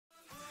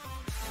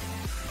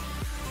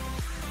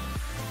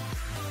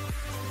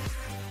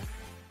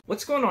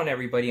What's going on,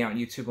 everybody out in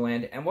YouTube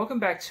land, and welcome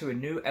back to a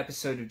new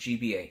episode of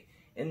GBA.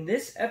 In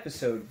this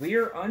episode, we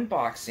are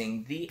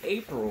unboxing the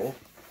April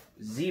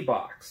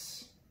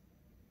ZBox.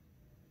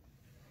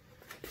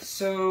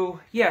 So,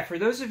 yeah, for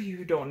those of you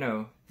who don't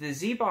know, the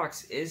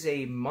ZBox is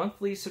a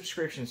monthly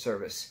subscription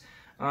service.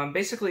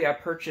 Basically, I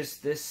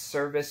purchased this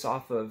service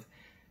off of,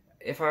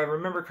 if I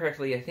remember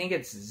correctly, I think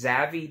it's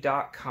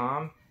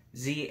Zavvi.com,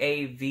 Zavvi.com.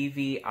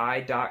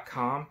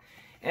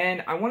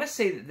 And I want to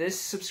say that this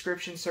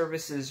subscription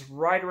service is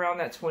right around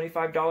that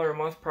 $25 a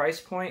month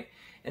price point.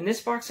 And this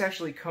box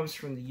actually comes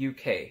from the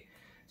UK.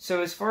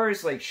 So as far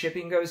as like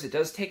shipping goes, it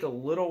does take a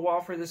little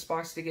while for this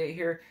box to get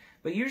here.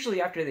 But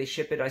usually after they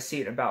ship it, I see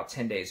it in about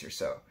 10 days or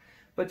so.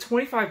 But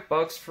 25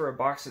 bucks for a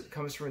box that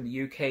comes from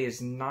the UK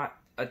is not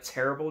a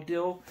terrible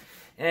deal.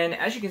 And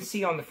as you can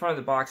see on the front of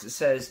the box, it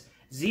says,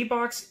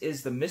 ZBox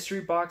is the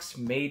mystery box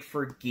made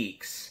for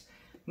geeks.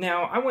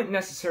 Now, I wouldn't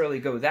necessarily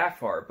go that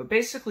far, but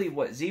basically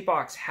what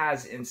ZBox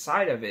has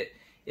inside of it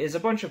is a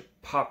bunch of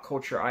pop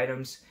culture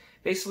items.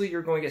 Basically,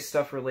 you're going to get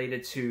stuff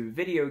related to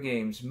video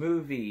games,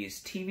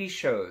 movies, TV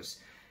shows.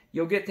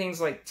 You'll get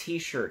things like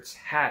t-shirts,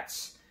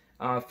 hats,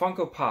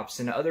 Funko Pops,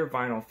 and other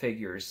vinyl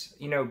figures.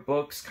 You know,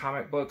 books,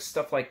 comic books,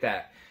 stuff like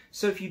that.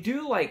 So if you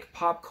do like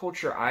pop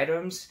culture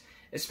items,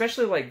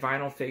 especially like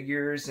vinyl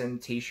figures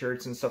and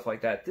t-shirts and stuff like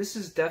that, this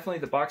is definitely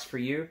the box for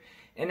you.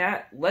 And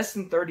at less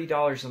than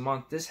 $30 a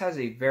month, this has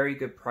a very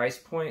good price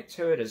point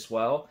to it as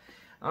well.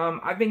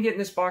 I've been getting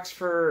this box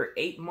for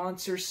 8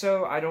 months or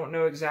so. I don't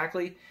know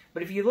exactly.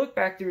 But if you look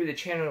back through the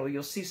channel,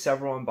 you'll see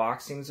several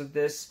unboxings of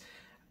this.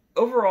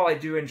 Overall, I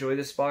do enjoy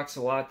this box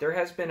a lot. There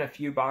has been a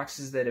few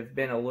boxes that have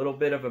been a little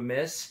bit of a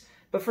miss.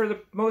 But for the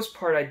most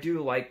part, I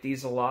do like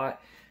these a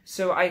lot.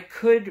 So I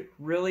could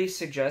really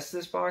suggest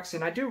this box,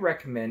 and I do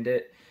recommend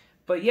it.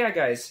 But yeah,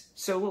 guys,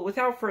 so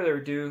without further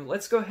ado,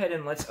 let's go ahead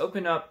and let's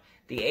open up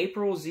the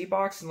April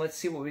ZBox and let's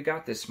see what we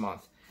got this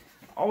month.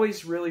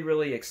 Always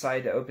really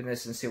excited to open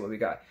this and see what we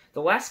got.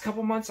 The last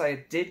couple months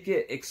I did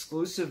get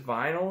exclusive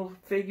vinyl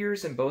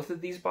figures in both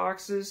of these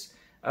boxes,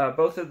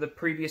 both of the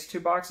previous two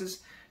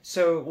boxes,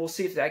 so we'll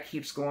see if that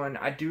keeps going.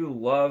 I do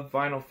love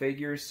vinyl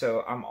figures,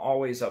 so I'm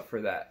always up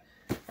for that.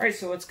 Alright,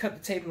 so let's cut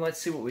the tape and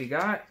let's see what we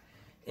got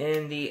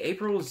in the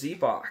April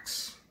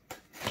ZBox.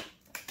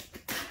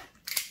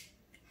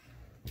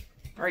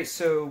 Alright,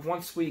 so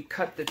once we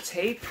cut the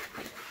tape,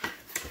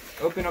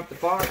 open up the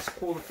box,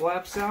 pull the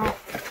flaps out.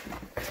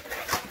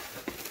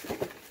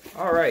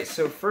 Alright,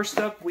 so first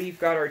up we've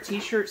got our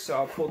t-shirt, so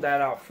I'll pull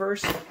that out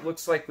first.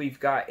 Looks like we've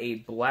got a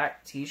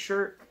black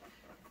t-shirt.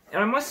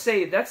 And I must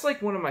say, that's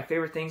like one of my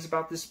favorite things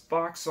about this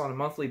box on a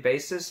monthly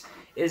basis,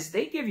 is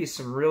they give you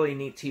some really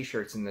neat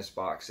t-shirts in this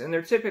box. And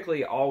they're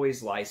typically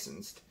always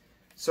licensed.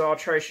 So I'll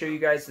try to show you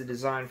guys the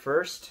design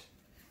first.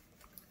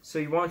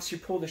 So once you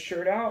pull the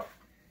shirt out,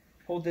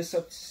 hold this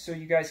up so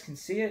you guys can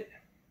see it.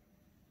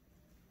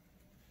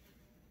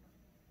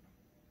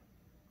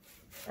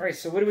 Alright,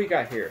 so what do we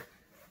got here?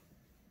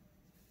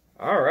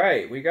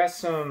 Alright, we got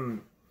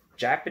some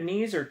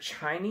Japanese or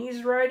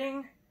Chinese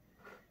writing.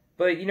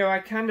 But, you know, I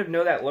kind of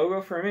know that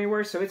logo from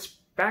anywhere, so it's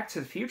Back to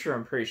the Future,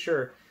 I'm pretty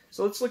sure.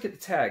 So let's look at the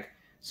tag.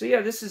 So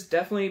yeah, this is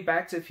definitely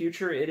Back to the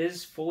Future. It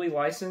is fully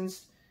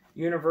licensed,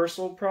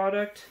 Universal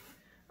product.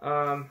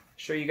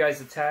 Show you guys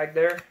the tag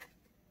there.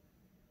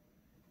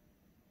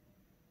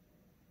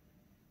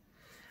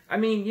 I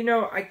mean, you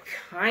know, I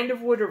kind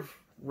of would have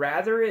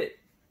rather it,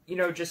 you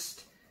know,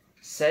 just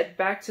said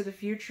Back to the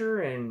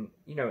Future and,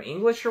 you know,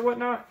 English or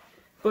whatnot.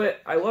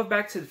 But I love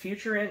Back to the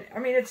Future, and, I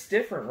mean, it's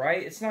different,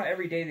 right? It's not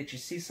every day that you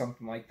see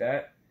something like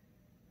that.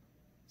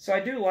 So I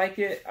do like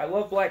it. I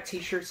love black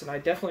t-shirts, and I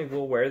definitely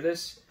will wear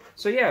this.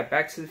 So yeah,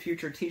 Back to the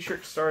Future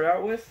t-shirt to start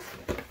out with.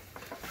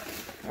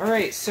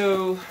 Alright,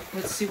 so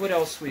let's see what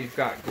else we've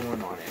got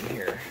going on in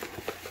here.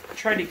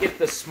 Try to get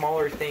the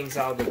smaller things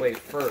out of the way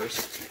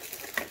first.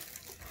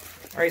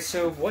 Alright,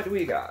 so what do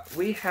we got?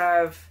 We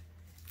have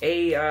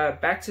a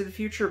Back to the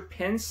Future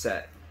pin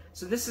set.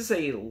 So this is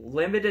a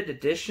limited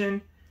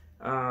edition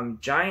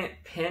giant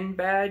pin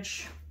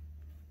badge.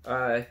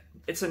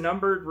 It's a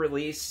numbered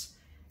release,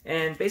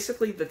 and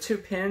basically the two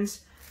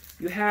pins,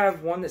 you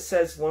have one that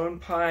says Lone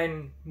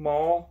Pine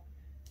Mall,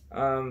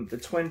 the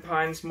Twin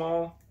Pines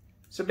Mall.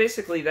 So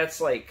basically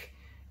that's like,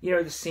 you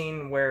know, the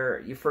scene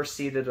where you first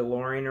see the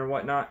DeLorean or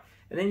whatnot,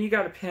 and then you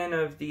got a pin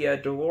of the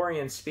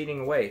DeLorean speeding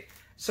away.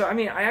 So I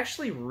mean, I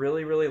actually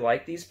really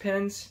like these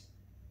pins.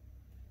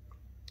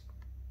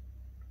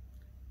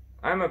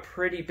 I'm a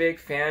pretty big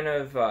fan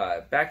of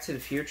Back to the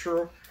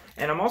Future,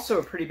 and I'm also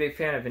a pretty big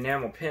fan of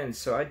enamel pins,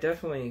 so I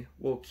definitely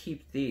will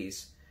keep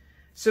these.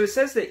 So it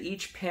says that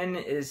each pin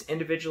is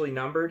individually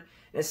numbered,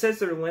 and it says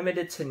they're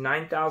limited to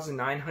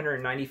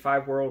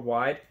 9,995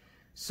 worldwide.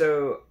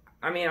 So,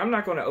 I mean, I'm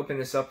not going to open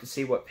this up to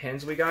see what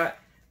pins we got,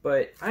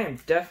 but I am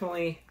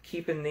definitely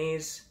keeping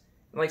these.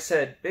 And like I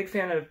said, big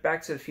fan of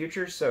Back to the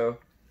Future, so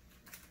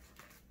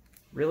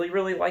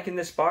really liking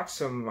this box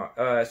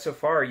so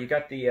far. You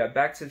got the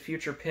Back to the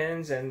Future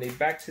pins and the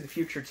Back to the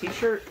Future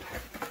t-shirt.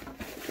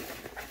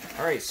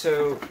 Alright,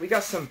 so we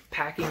got some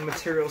packing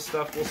material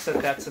stuff. We'll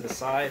set that to the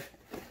side.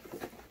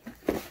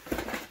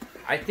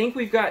 I think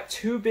we've got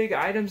 2 big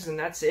items and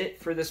that's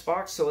it for this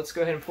box. So let's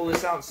go ahead and pull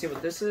this out and see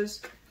what this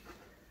is.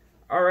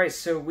 Alright,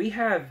 so we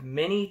have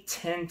mini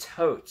tin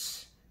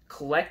totes.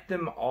 Collect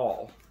them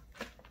all.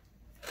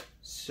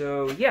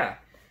 So yeah,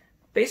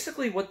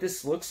 basically what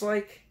this looks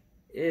like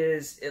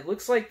is, it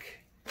looks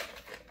like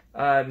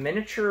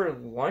miniature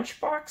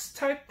lunchbox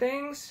type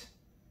things.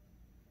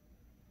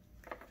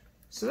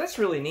 So that's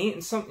really neat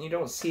and something you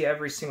don't see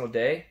every single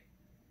day.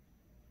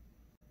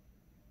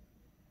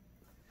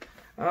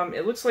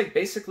 It looks like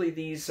basically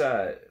these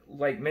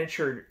like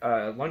miniature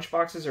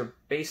lunchboxes are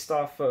based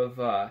off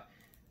of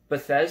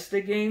Bethesda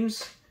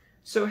games.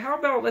 So how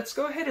about let's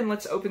go ahead and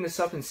let's open this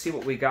up and see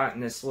what we got in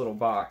this little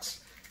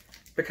box.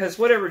 Because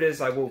whatever it is,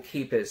 I will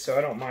keep it, so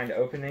I don't mind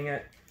opening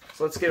it.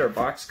 So let's get our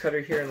box cutter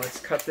here and let's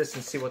cut this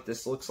and see what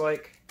this looks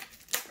like.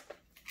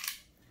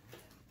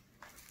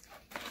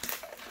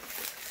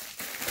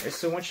 Okay,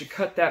 so once you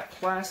cut that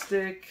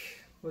plastic,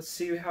 let's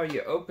see how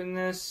you open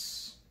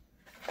this.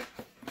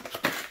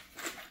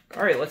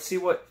 Alright, let's see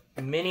what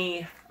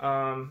mini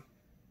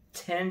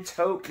tin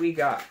tote we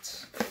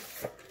got.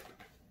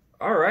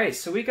 Alright,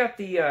 so we got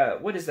the,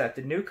 what is that,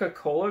 the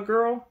Nuka-Cola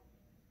girl?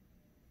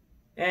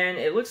 And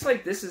it looks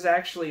like this is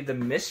actually the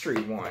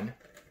mystery one.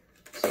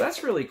 So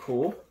that's really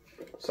cool.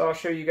 So I'll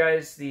show you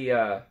guys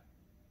the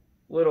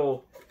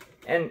little,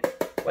 and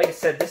like I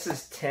said, this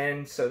is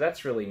tin, so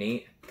that's really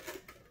neat.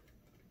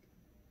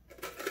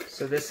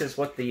 So this is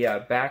what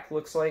the back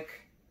looks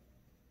like.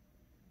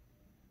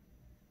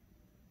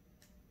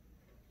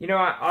 You know,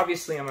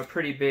 obviously I'm a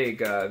pretty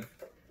big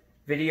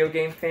video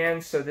game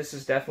fan, so this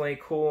is definitely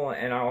cool,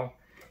 and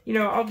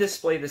I'll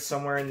display this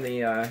somewhere in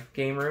the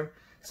game room.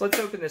 So let's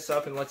open this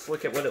up and let's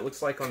look at what it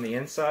looks like on the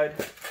inside.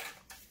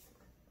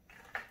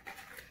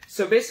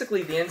 So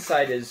basically the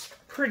inside is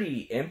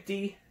pretty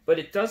empty, but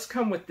it does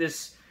come with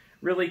this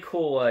really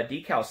cool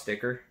decal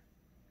sticker.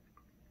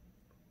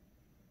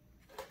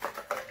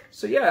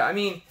 So yeah, I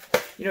mean,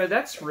 you know,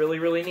 that's really,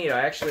 really neat.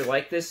 I actually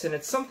like this, and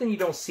it's something you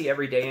don't see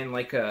every day in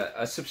like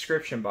a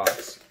subscription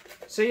box.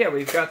 So yeah,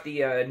 we've got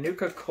the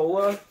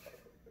Nuka-Cola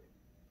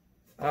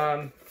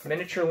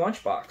miniature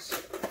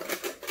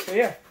lunchbox. So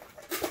yeah,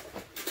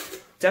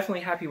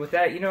 definitely happy with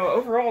that. You know,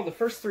 overall, the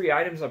first 3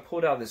 items I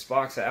pulled out of this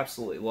box, I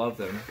absolutely love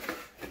them.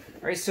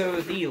 Alright, so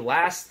the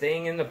last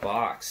thing in the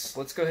box.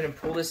 Let's go ahead and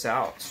pull this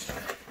out.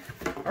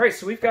 Alright,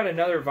 so we've got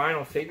another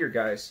vinyl figure,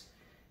 guys.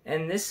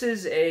 And this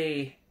is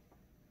a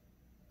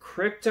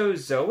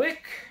Cryptozoic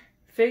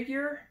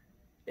figure.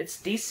 It's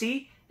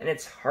DC, and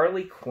it's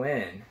Harley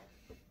Quinn.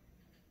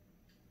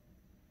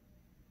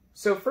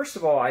 So first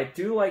of all, I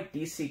do like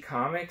DC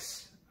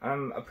Comics.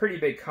 I'm a pretty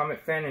big comic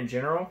fan in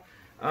general.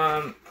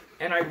 And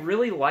I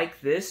really like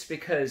this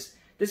because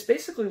this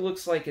basically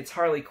looks like it's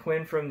Harley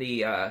Quinn from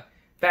the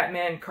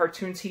Batman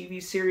cartoon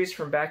TV series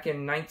from back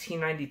in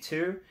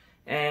 1992.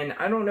 And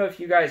I don't know if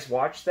you guys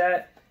watched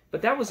that,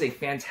 but that was a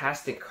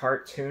fantastic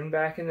cartoon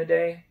back in the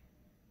day.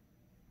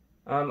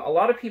 A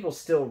lot of people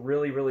still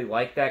really, really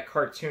like that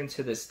cartoon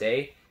to this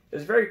day. It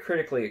was very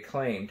critically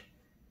acclaimed.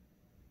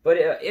 But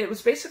it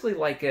was basically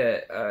like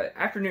a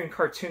afternoon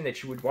cartoon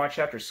that you would watch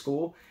after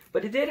school.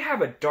 But it did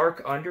have a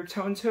dark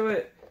undertone to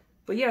it.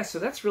 But yeah, so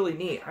that's really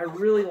neat. I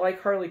really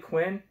like Harley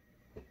Quinn.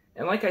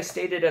 And like I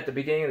stated at the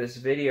beginning of this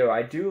video,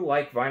 I do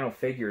like vinyl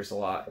figures a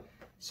lot.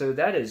 So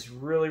that is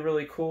really,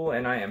 really cool,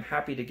 and I am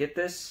happy to get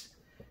this.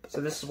 So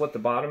this is what the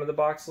bottom of the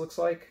box looks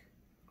like.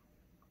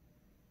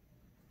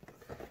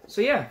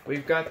 So yeah,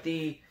 we've got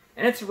the,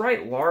 and it's a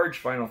right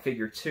large vinyl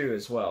figure too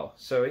as well.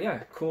 So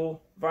yeah,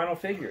 cool vinyl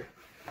figure.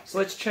 So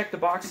let's check the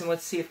box and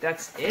let's see if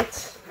that's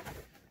it.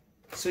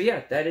 So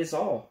yeah, that is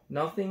all.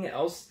 Nothing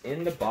else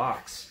in the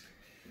box.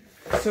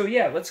 So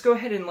yeah, let's go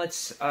ahead and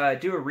let's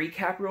do a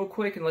recap real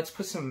quick and let's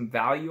put some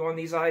value on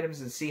these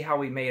items and see how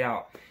we made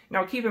out.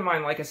 Now keep in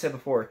mind, like I said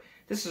before,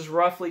 this is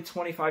roughly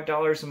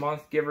 $25 a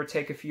month, give or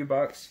take a few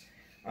bucks.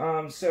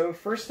 So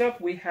first up,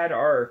 we had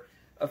our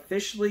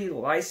officially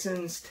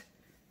licensed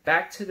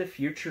Back to the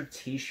Future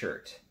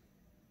t-shirt.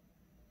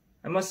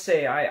 I must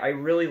say, I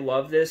really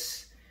love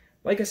this.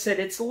 Like I said,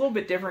 it's a little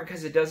bit different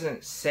because it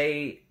doesn't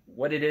say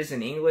what it is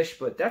in English,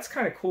 but that's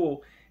kind of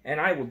cool,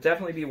 and I will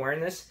definitely be wearing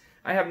this.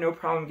 I have no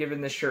problem giving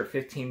this shirt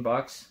 15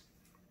 bucks.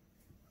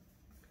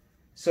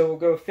 So we'll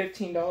go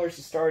 $15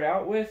 to start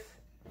out with.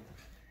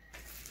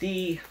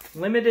 The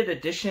limited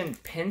edition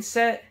pin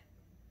set,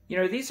 you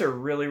know, these are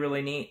really,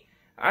 really neat.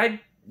 I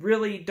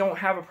really don't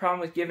have a problem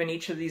with giving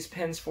each of these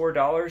pins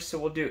 $4, so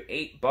we'll do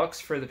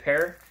 $8 for the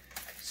pair.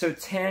 So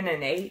 10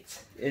 and 8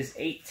 is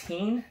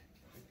 18.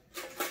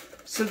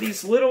 So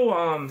these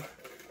little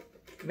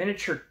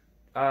miniature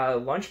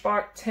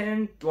lunchbox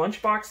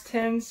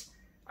tins,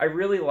 I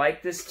really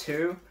like this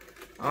too.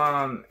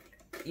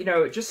 You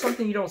know, just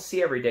something you don't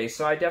see every day,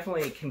 so I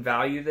definitely can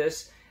value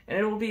this, and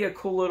it will be a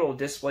cool little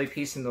display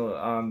piece in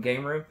the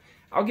game room.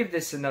 I'll give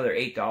this another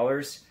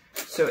 $8.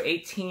 So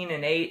 18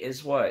 and 8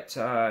 is what?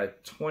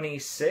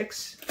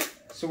 26.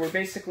 So we're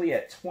basically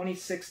at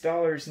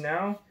 $26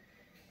 now.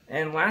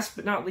 And last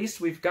but not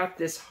least, we've got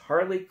this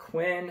Harley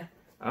Quinn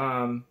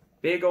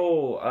big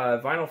ol'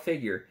 vinyl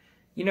figure.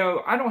 You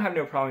know, I don't have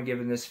no problem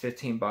giving this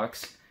 15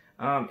 bucks.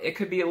 It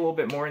could be a little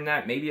bit more than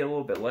that, maybe a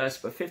little bit less,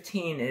 but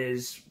 15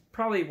 is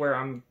probably where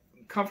I'm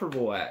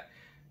comfortable at.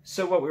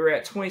 So what, we were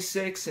at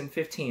 26 and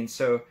 15,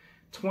 so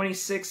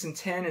 26 and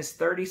 10 is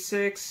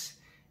 36,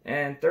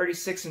 and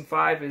 36 and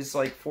 5 is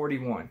like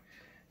 41.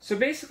 So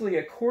basically,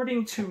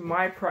 according to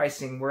my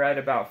pricing, we're at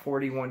about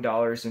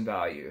 $41 in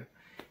value.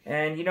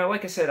 And you know,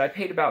 like I said, I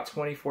paid about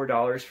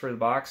 $24 for the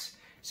box.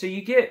 So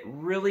you get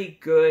really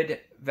good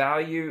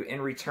value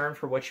in return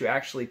for what you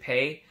actually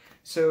pay.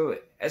 So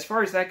as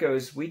far as that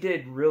goes, we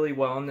did really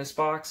well in this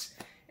box.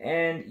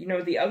 And you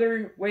know, the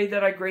other way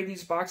that I grade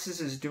these boxes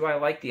is, do I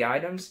like the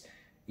items?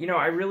 You know,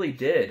 I really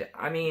did.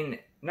 I mean,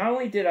 not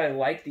only did I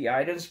like the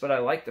items, but I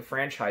liked the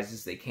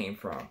franchises they came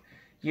from.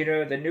 You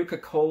know, the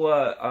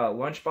Nuka-Cola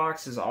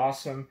lunchbox is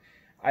awesome.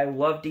 I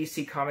love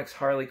DC Comics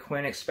Harley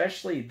Quinn,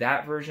 especially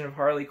that version of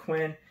Harley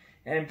Quinn.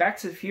 And Back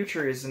to the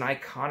Future is an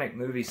iconic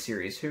movie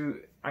series. Who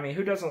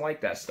doesn't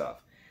like that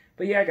stuff?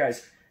 But yeah,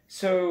 guys,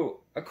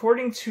 so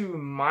according to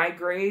my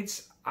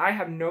grades, I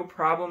have no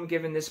problem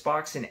giving this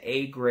box an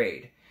A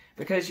grade,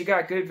 because you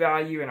got good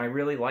value and I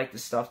really like the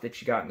stuff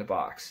that you got in the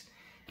box.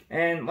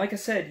 And like I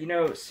said, you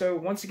know, so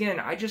once again,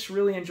 I just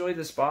really enjoy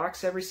this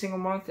box every single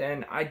month,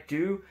 and I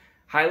do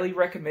highly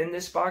recommend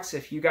this box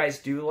if you guys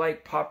do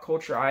like pop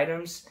culture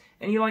items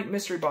and you like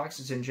mystery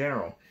boxes in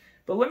general.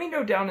 But let me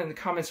know down in the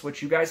comments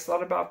what you guys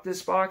thought about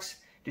this box.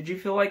 Did you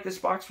feel like this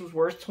box was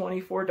worth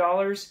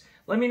 $24?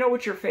 Let me know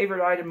what your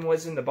favorite item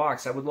was in the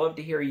box. I would love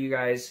to hear you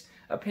guys'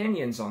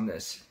 opinions on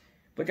this.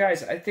 But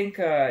guys, I think,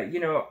 you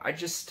know, I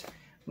just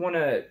want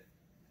to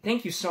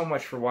thank you so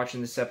much for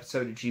watching this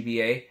episode of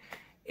GBA.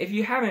 If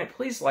you haven't,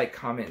 please like,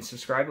 comment, and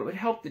subscribe. It would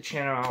help the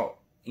channel out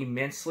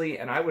immensely,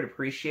 and I would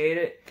appreciate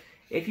it.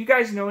 If you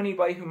guys know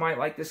anybody who might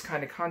like this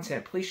kind of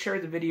content, please share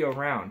the video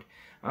around.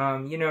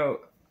 You know,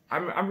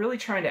 I'm really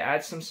trying to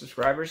add some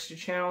subscribers to the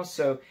channel,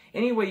 so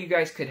any way you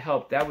guys could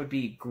help, that would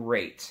be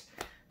great.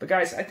 But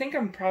guys, I think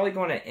I'm probably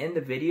going to end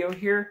the video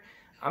here.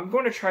 I'm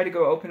going to try to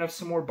go open up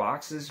some more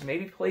boxes,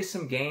 maybe play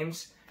some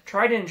games,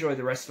 try to enjoy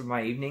the rest of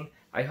my evening.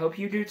 I hope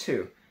you do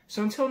too.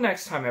 So until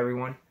next time,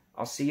 everyone,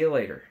 I'll see you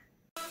later.